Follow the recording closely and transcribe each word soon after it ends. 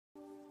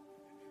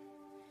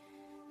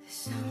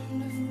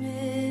Sound of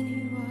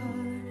many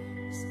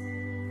waters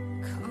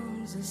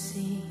calms the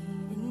sea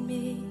in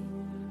me.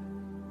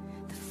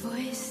 The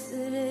voice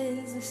that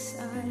ends the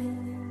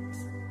silence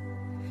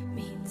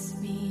meets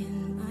me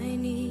in my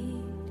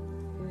need.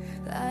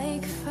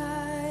 Like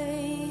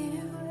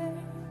fireworks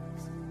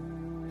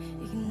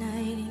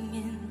igniting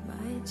in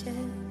my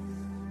chest.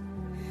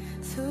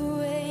 The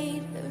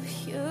weight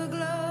of your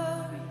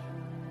glory,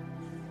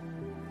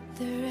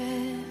 the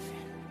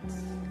reverence.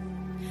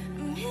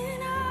 I'm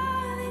in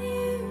all that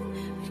you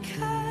would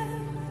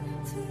come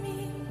to me.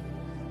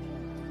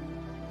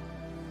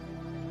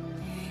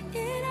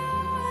 In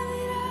all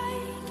that I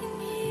can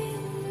hear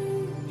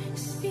you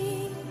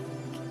speak.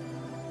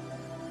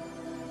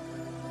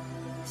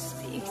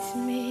 Speak to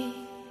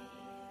me.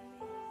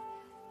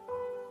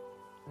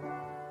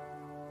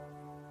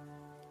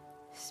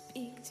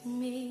 Speak to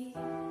me.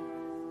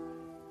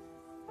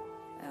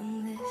 I'm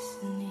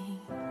listening.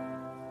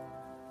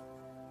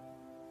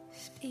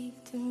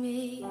 Speak to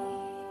me.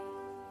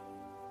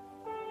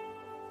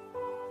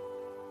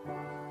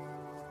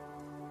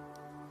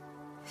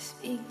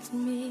 Speak to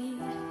me.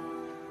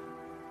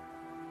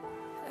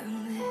 I'm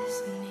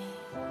listening.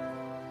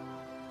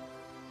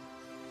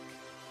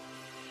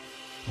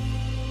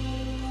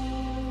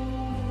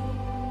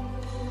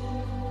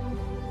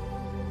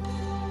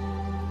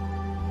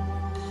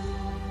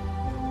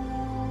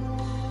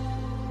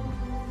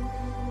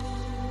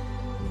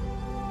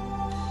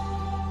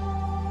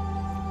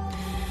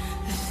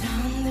 The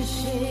sound that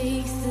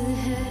shakes the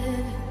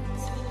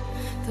heavens,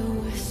 the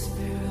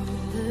whisper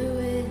on the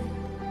wind,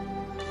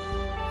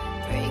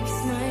 breaks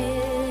my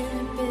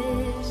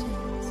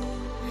inhibitions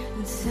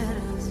and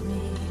settles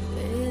me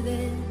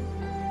within.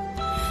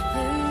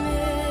 The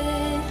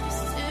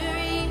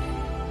mystery,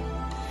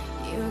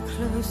 you're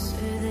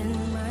closer than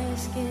my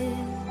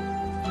skin.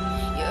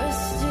 Your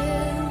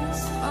still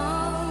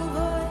small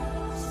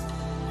voice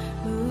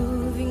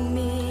moving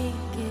me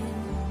again.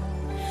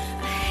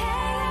 I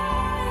hang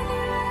on to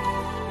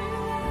every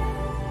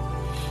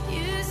word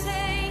you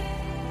say.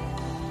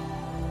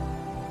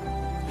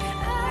 I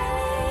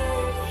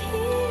live to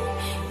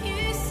hear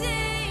you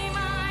say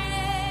my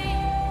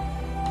name.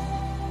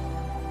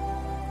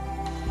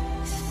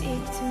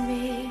 Speak to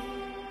me.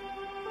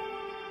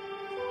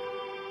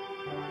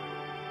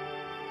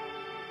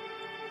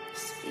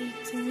 Speak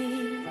to me.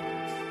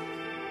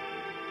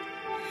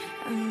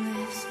 I'm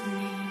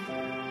listening.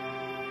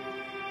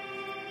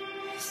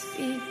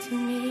 Speak to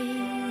me.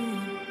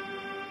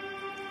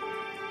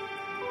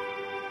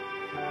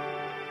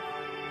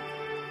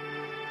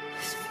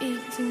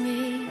 Speak to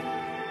me.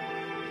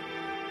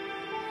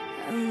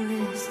 I'm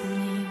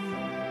listening.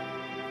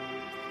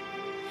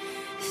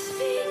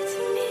 Speak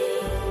to me.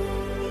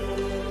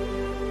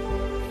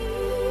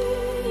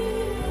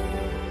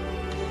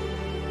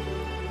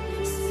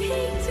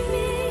 Speak to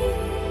me.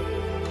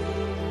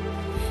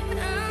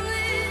 I'm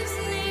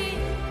listening.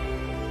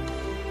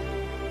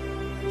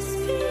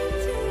 Speak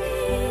to me.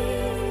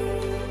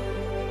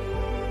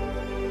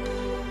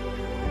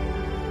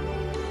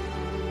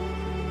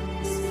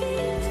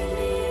 Speak to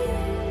me.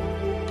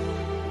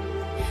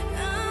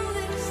 I'm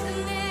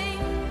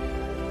listening.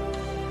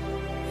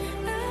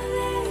 I'm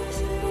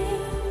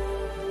listening.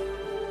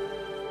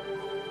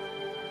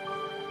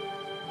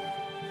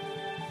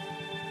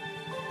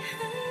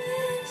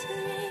 I'm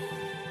listening.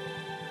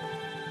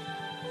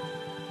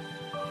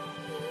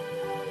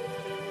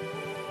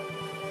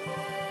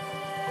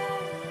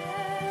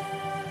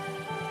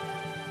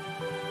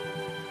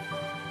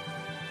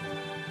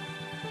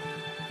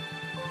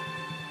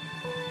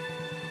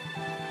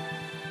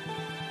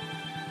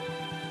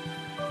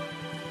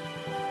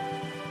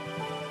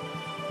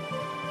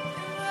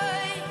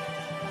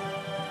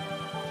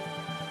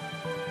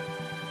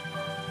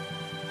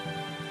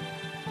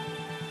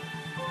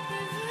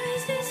 Your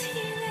voice is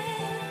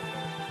healing.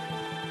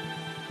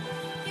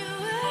 Your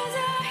words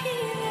are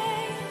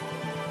healing.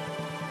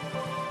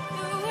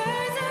 Your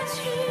words are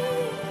true.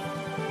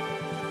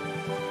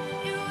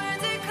 Your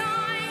words are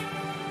kind.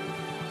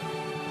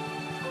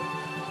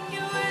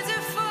 Your words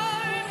are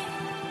for me.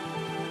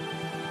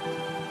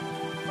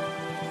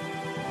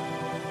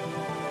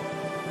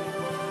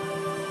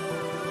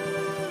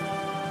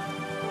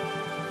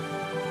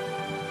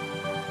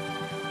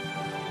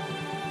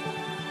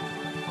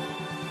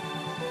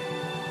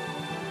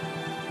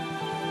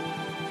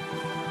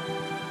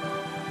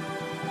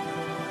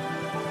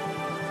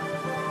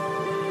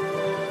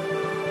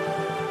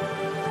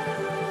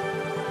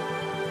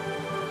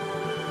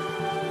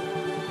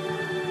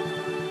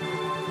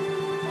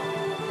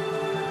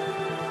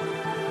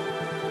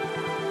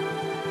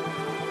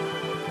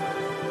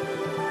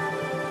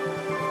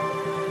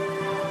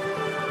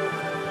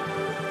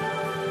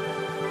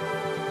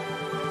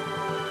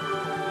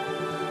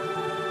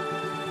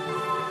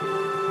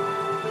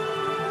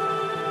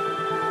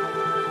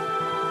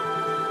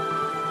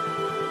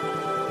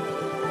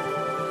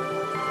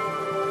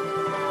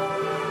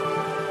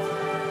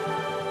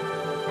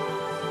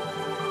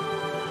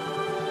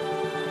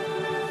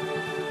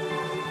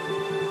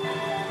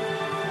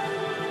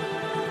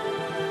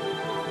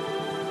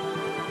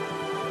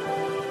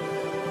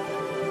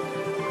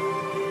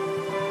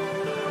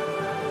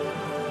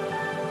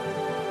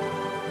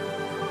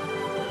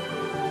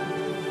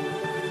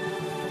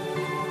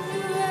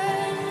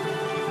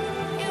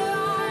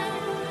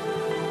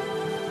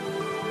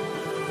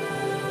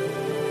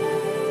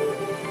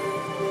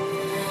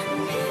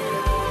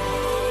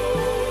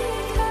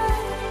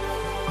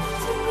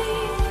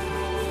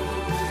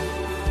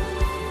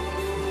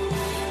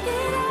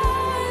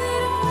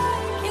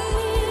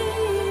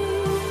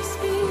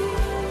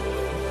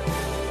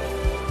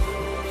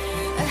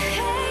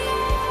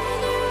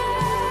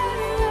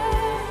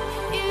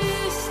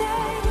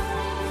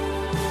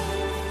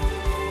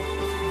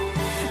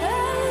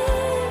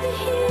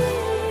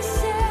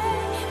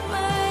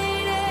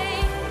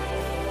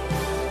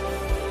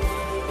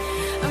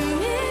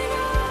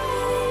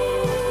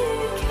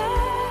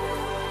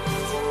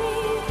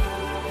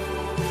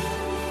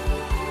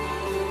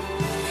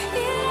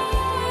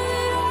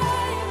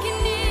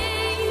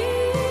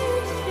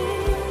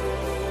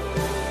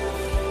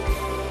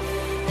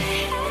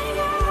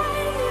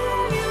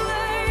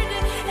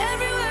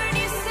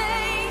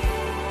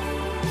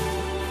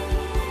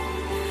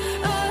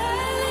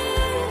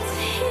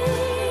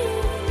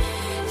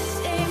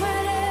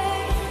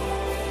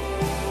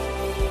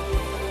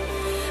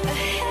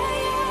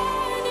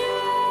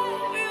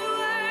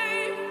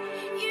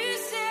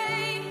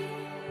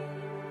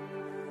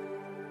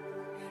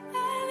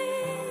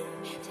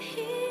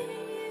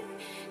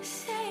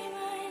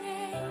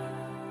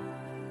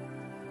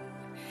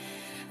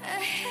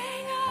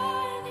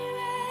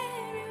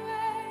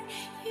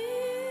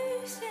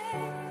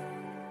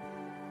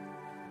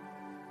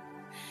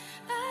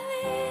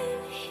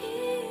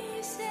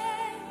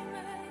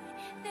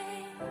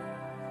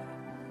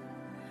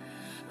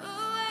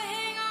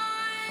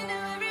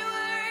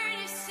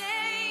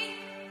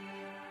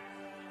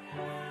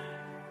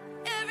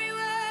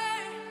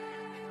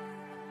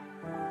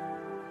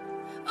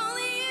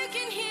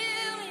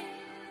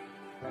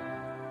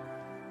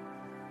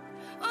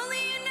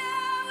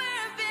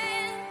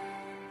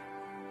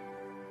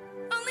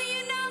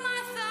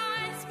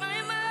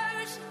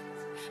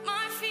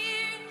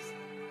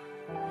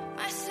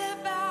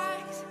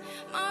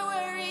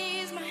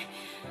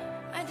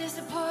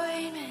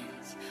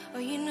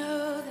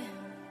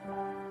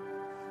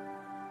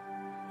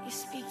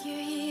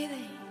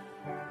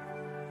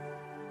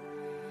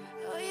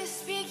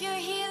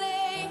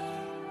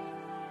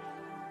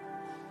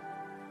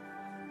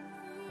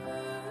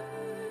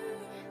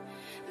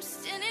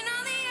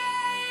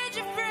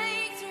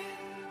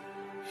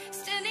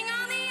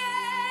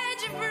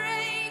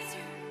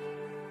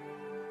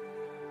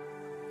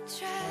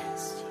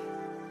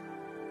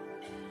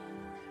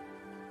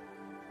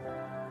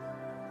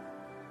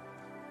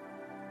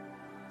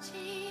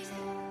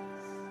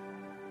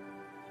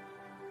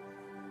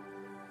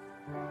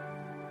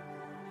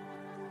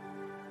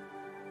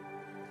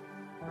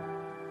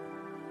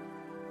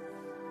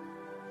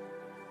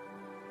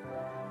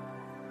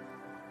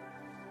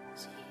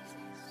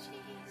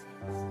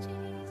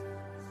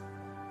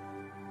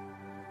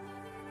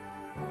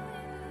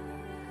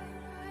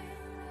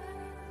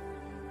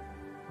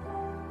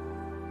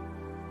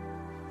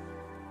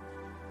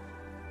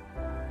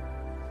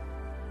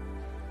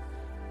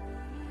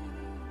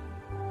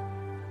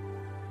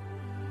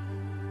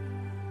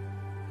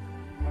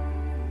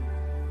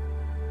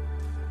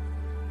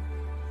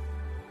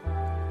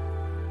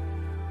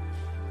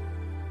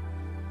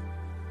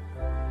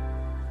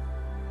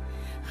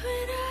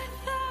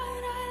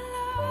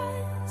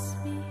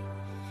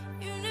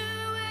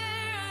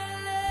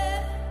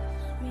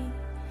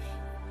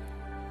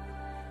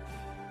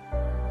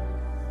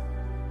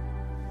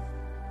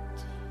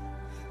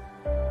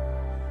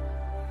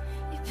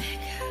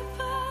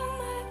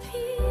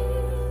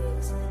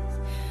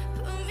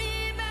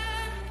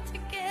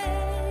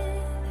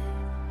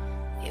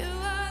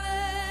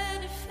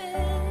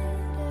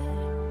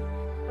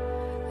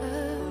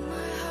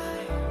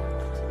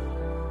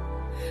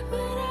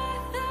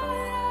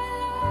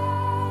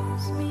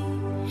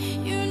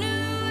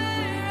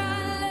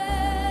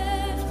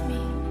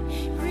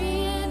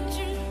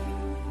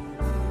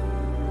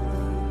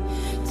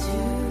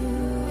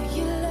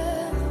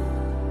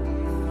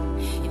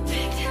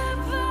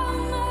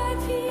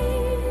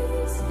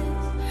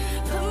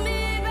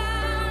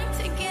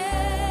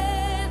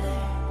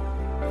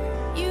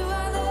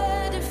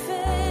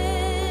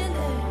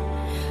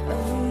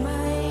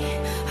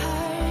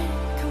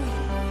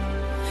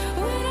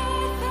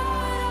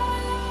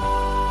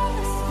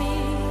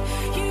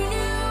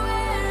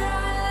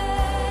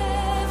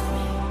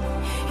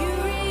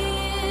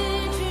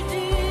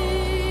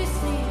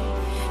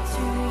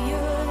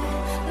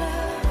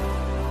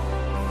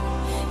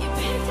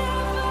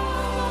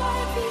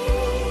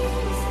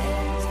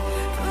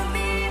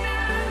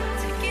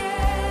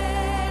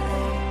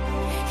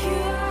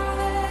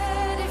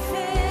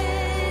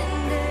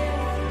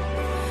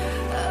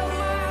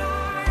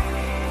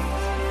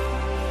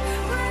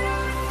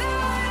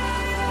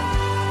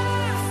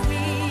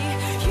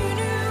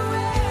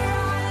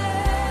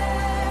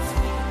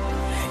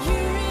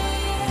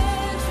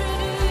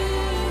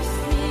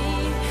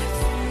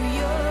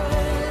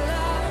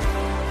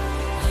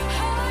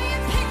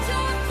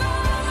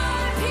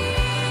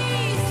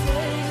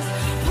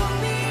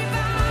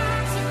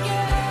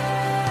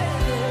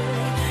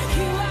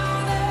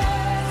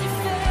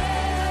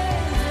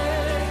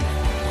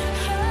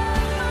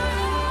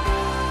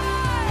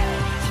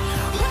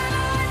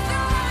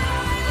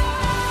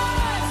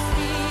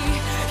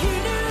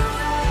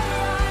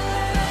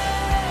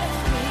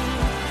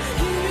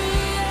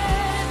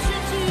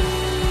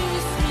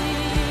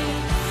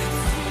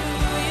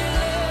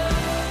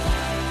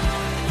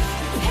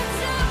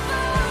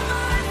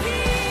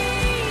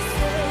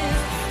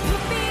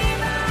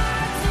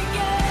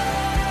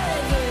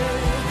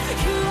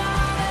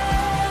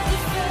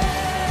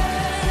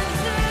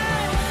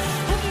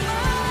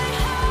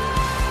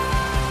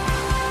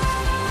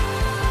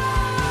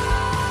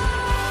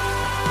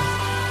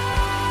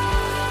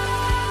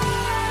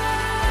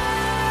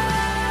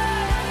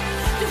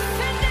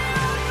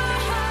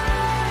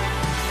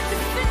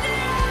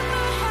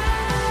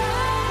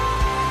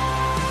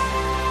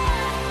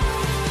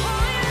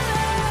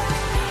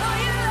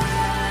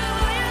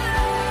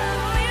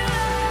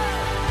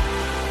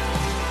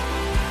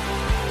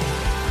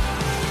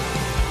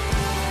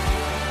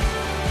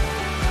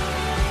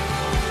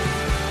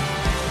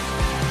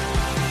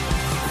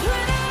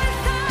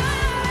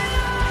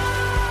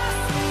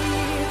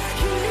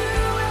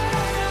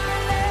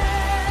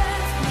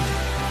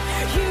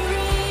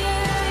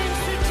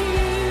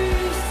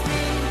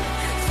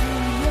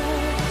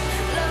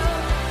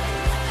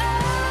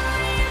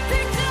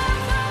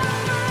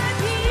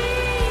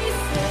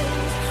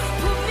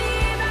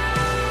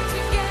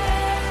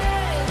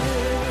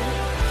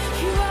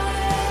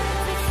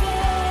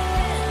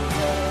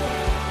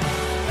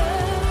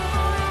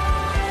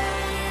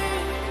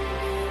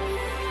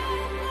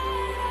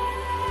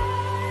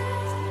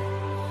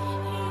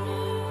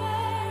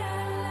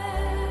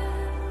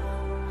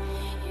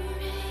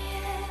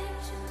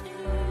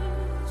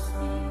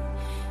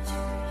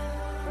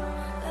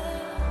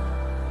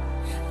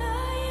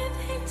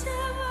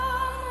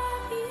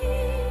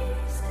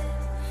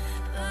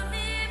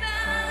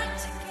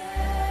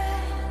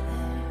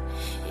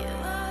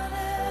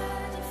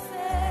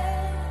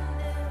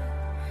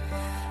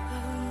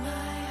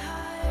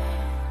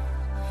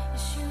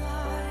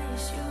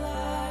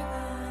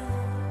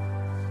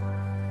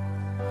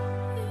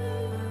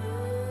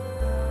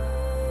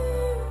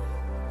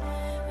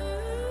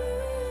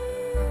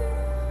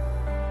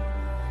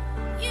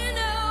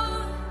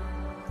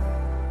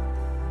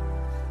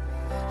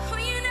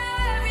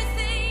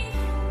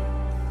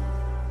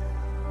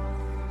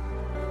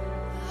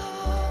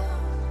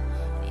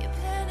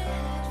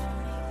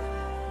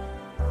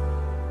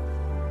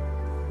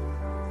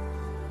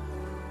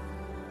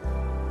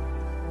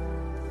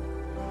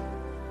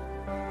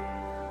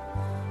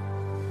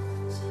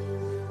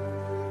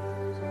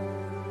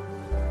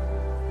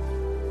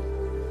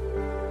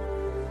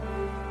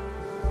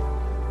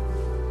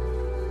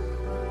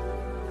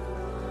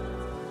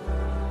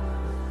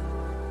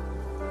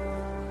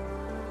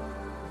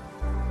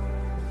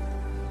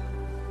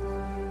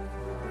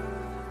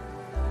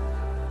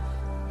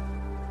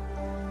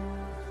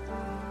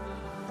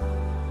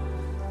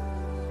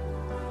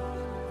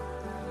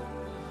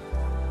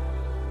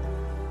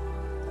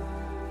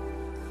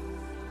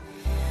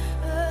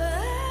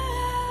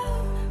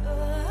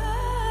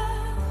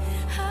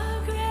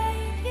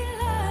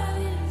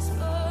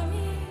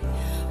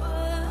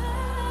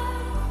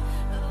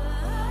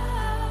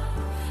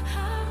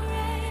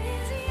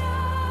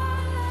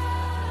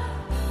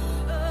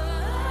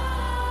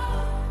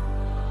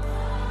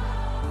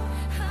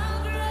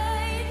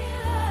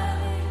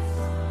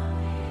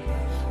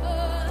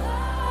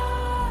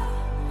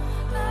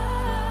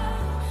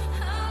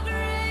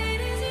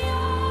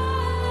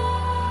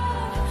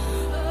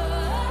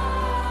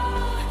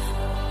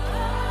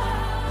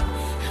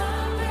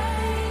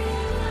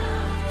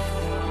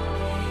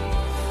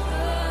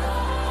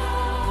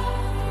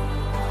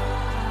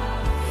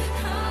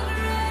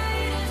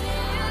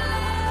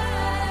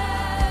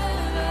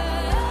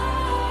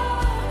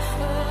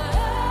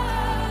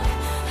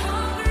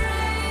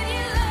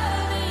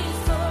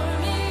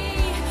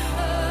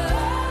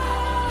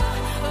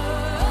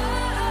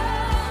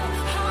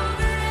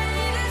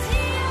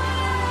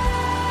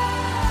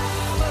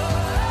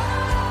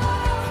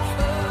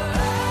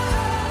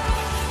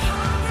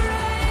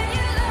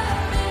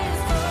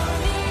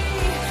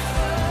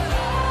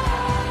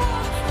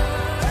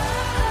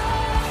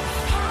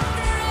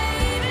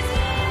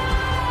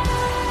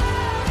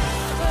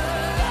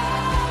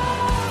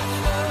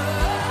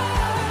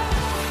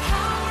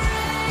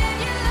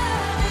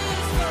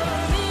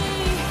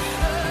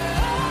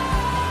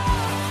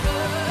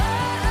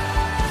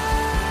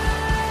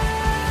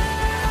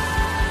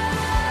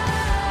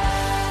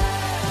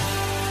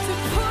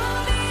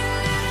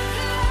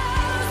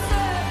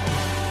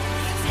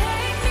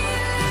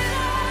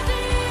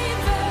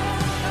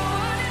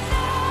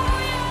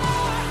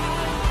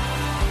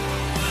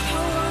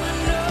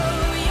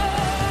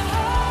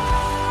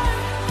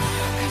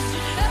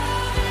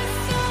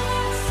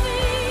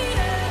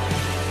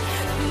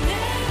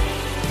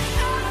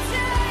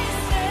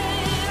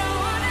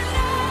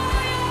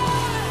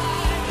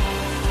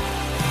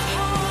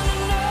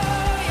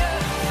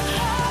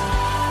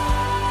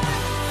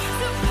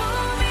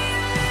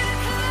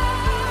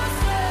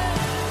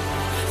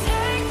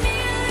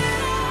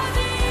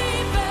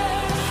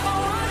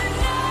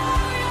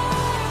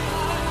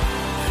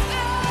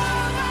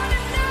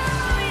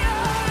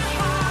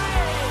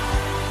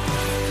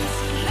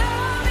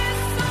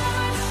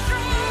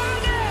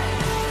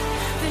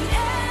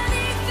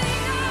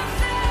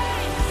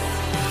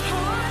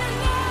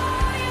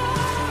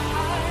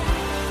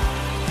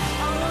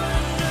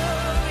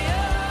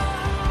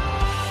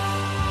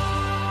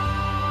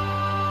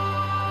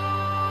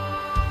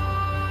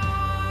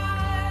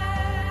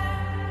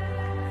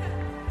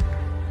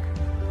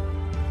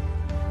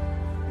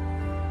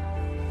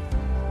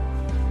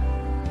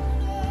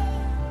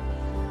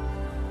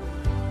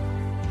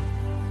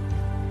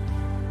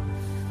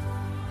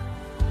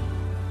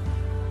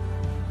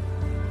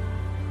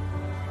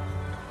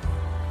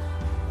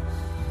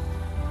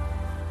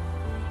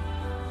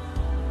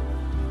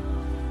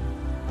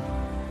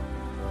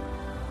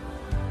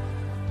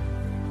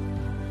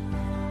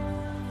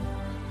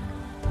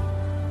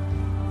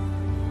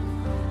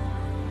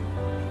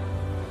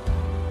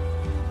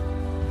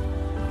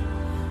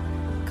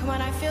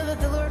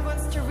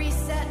 to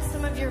reset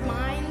some of your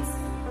minds.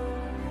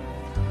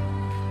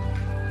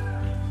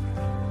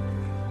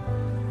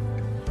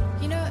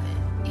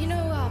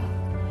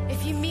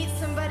 If you meet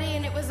somebody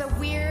and it was a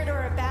weird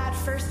or a bad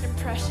first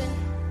impression,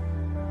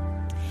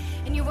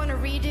 and you want to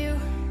redo,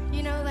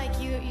 like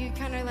you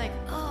kind of like,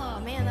 oh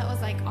man, that was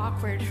like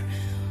awkward.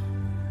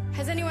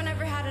 Has anyone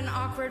ever had an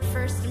awkward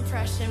first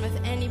impression with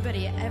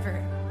anybody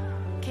ever?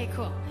 Okay,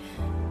 cool.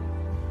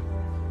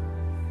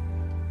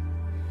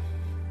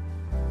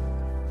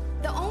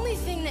 The only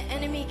thing the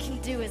enemy can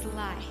do is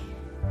lie.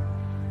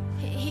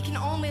 He can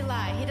only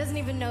lie. He doesn't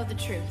even know the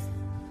truth.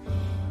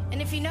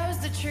 And if he knows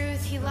the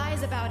truth, he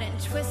lies about it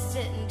and twists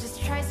it and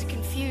just tries to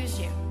confuse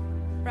you,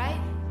 right?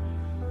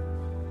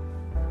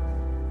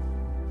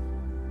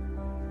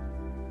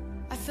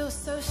 I feel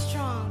so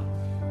strong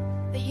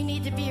that you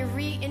need to be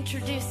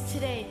reintroduced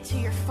today to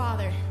your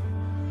Father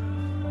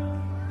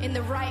in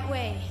the right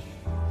way.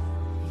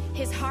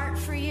 His heart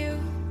for you,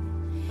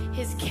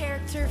 his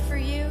character for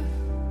you.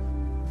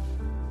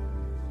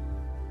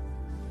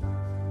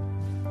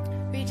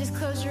 Will you just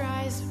close your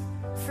eyes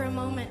for a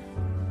moment?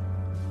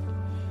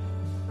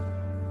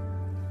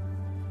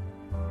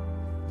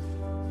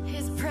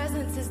 His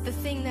presence is the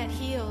thing that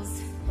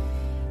heals.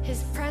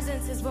 His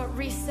presence is what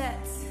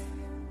resets.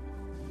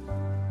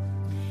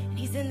 And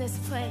he's in this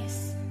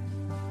place.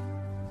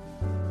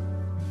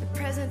 The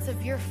presence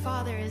of your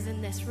Father is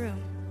in this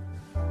room.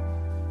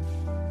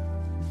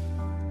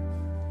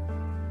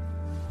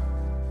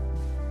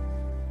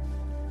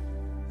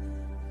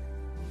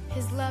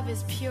 His love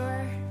is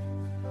pure.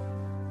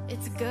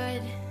 It's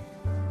good.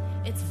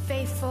 It's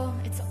faithful.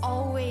 It's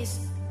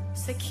always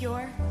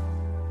secure.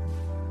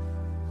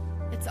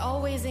 It's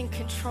always in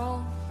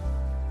control.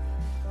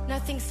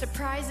 Nothing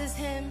surprises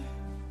him.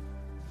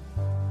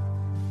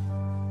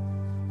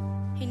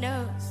 He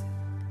knows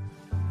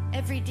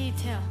every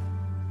detail.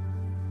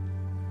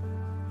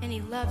 And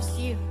he loves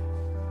you.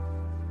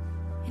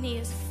 And he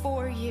is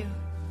for you.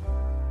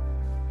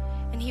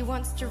 And he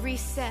wants to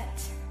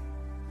reset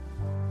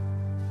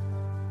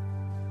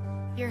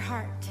your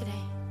heart today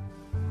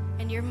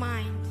and your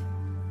mind.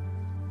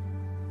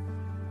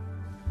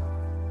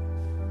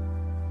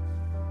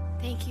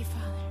 Thank you,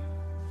 Father.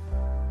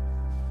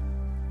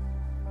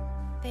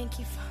 Thank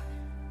you, Father.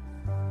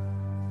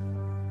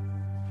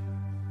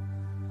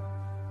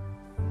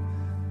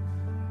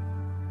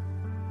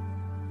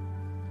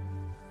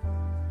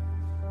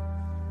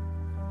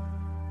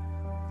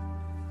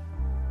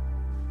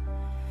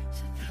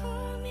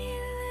 So